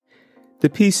The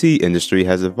PC industry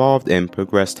has evolved and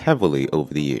progressed heavily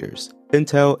over the years.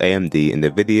 Intel, AMD, and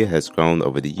NVIDIA has grown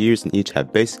over the years and each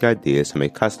have basic ideas from a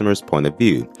customer's point of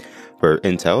view. For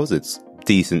Intel's, it's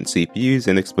decent CPUs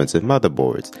and expensive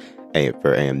motherboards. And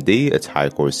for AMD, it's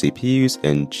high-core CPUs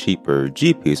and cheaper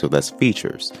GPUs with less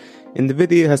features.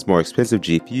 NVIDIA has more expensive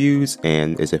GPUs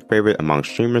and is a favorite among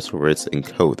streamers for its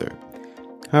encoder.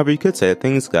 However, you could say that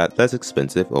things got less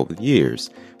expensive over the years,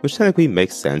 which technically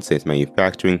makes sense since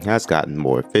manufacturing has gotten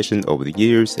more efficient over the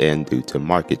years and due to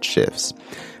market shifts.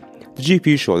 The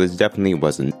GPU shortage definitely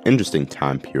was an interesting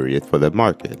time period for the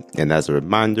market, and as a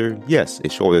reminder, yes, a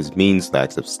shortage means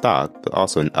lacks of stock, but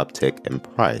also an uptick in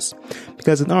price,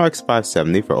 because an RX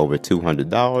 570 for over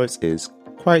 $200 is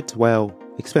quite, well,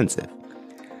 expensive.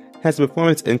 Has the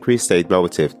performance increase stayed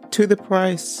relative to the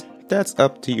price? That's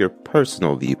up to your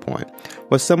personal viewpoint.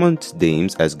 What someone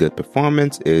deems as good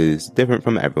performance is different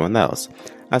from everyone else.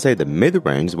 I say the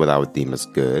mid-range is what I would deem as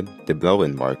good. The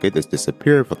low-end market is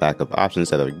disappeared for lack of options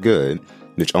that are good,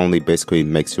 which only basically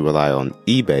makes you rely on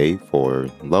eBay for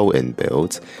low-end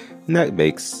builds, and that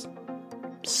makes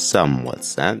somewhat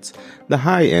sense. The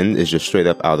high-end is just straight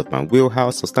up out of my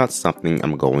wheelhouse, so it's not something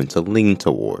I'm going to lean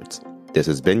towards. This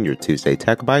has been your Tuesday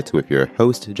Tech Bites with your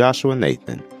host, Joshua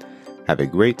Nathan. Have a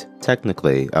great,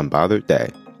 technically unbothered day.